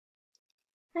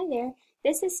Hi there,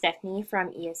 this is Stephanie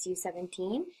from ESU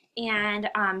 17, and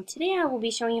today I will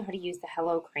be showing you how to use the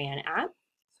Hello Crayon app.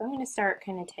 So I'm going to start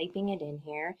kind of typing it in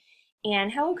here. And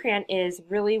Hello Crayon is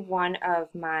really one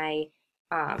of my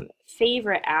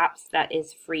favorite apps that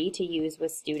is free to use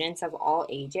with students of all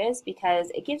ages because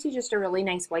it gives you just a really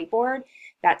nice whiteboard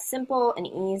that's simple and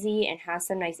easy and has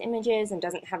some nice images and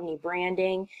doesn't have any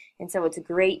branding. And so it's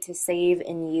great to save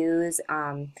and use,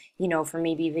 for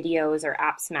maybe videos or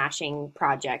app smashing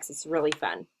projects. It's really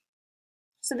fun.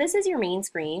 So this is your main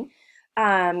screen.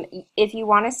 If you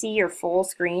want to see your full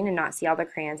screen and not see all the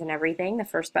crayons and everything, the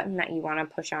first button that you want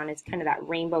to push on is kind of that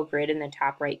rainbow grid in the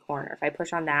top right corner. If I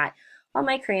push on that, all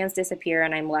my crayons disappear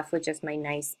and I'm left with just my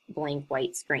nice blank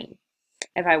white screen.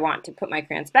 If I want to put my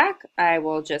crayons back, I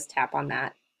will just tap on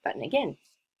that button again.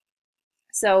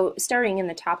 So starting in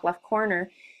the top left corner,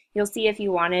 you'll see if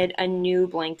you wanted a new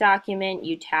blank document,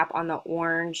 you tap on the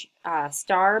orange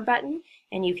star button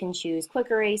and you can choose Quick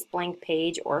Erase, Blank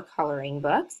Page, or Coloring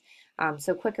Books.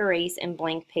 So Quick Erase and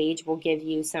Blank Page will give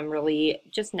you some really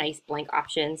just nice blank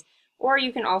options. Or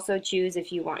you can also choose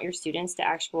if you want your students to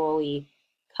actually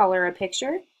color a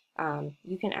picture,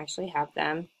 you can actually have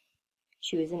them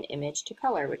choose an image to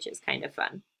color, which is kind of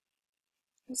fun.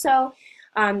 So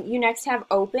you next have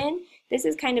Open. This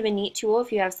is kind of a neat tool.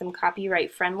 If you have some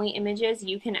copyright friendly images,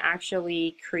 you can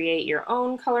actually create your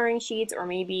own coloring sheets, or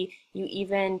maybe you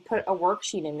even put a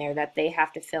worksheet in there that they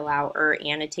have to fill out or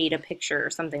annotate a picture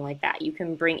or something like that. You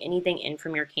can bring anything in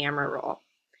from your camera roll.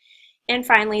 And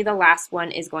finally, the last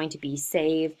one is going to be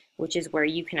Save, which is where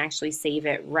you can actually save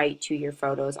it right to your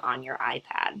photos on your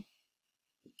iPad.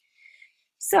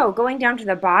 So going down to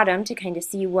the bottom to kind of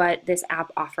see what this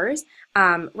app offers,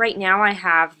 right now I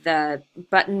have the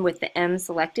button with the M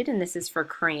selected, and this is for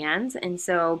crayons. And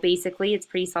so basically it's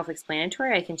pretty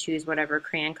self-explanatory. I can choose whatever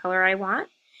crayon color I want.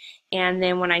 And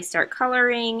then when I start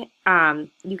coloring,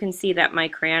 you can see that my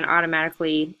crayon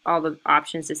automatically, all the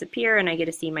options disappear and I get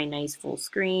to see my nice full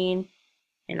screen,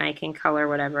 and I can color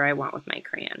whatever I want with my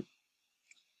crayon.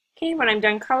 Okay, when I'm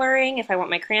done coloring, if I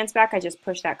want my crayons back, I just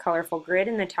push that colorful grid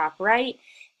in the top right,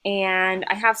 and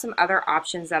I have some other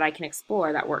options that I can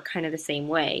explore that work kind of the same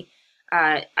way.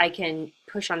 I can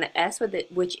push on the S with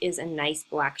it, which is a nice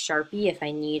black Sharpie if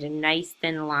I need a nice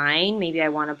thin line. Maybe I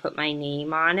want to put my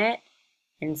name on it,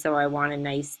 and so I want a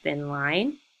nice thin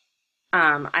line.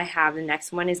 I have the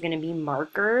next one is going to be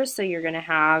markers, so you're going to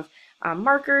have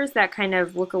markers that kind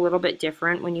of look a little bit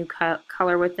different when you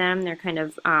color with them. They're kind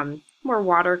of more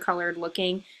watercolored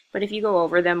looking, but if you go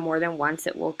over them more than once,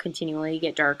 it will continually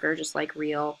get darker, just like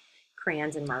real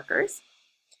crayons and markers.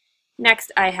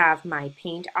 Next, I have my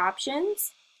paint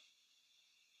options.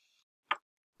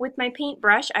 With my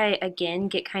paintbrush, I again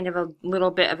get kind of a little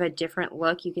bit of a different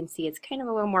look. You can see it's kind of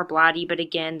a little more blotty, but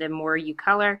again, the more you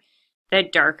color, the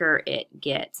darker it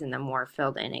gets and the more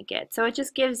filled in it gets. So it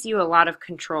just gives you a lot of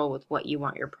control with what you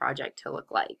want your project to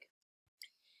look like.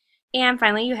 And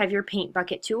finally, you have your paint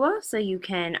bucket tool, so you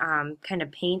can kind of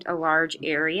paint a large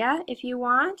area if you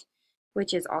want,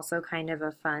 which is also kind of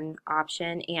a fun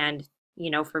option. And,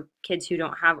 for kids who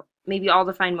don't have maybe all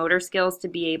the fine motor skills to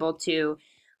be able to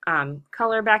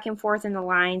color back and forth in the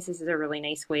lines, this is a really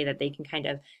nice way that they can kind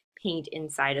of paint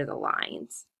inside of the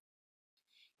lines.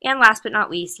 And last but not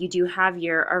least, you do have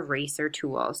your eraser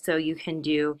tool, so you can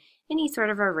do any sort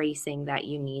of erasing that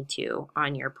you need to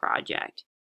on your project.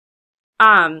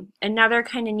 Another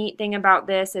kind of neat thing about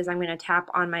this is I'm going to tap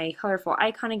on my colorful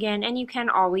icon again, and you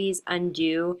can always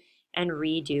undo and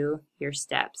redo your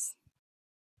steps.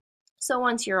 So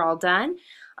once you're all done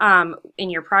and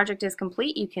your project is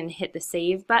complete, you can hit the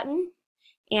save button,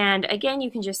 and again you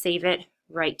can just save it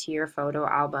right to your photo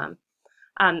album.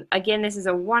 Again, this is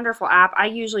a wonderful app. I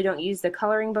usually don't use the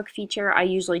coloring book feature. I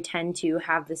usually tend to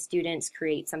have the students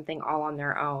create something all on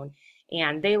their own.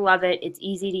 And they love it. It's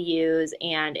easy to use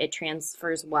and it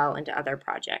transfers well into other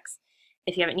projects.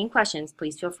 If you have any questions,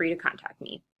 please feel free to contact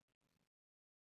me.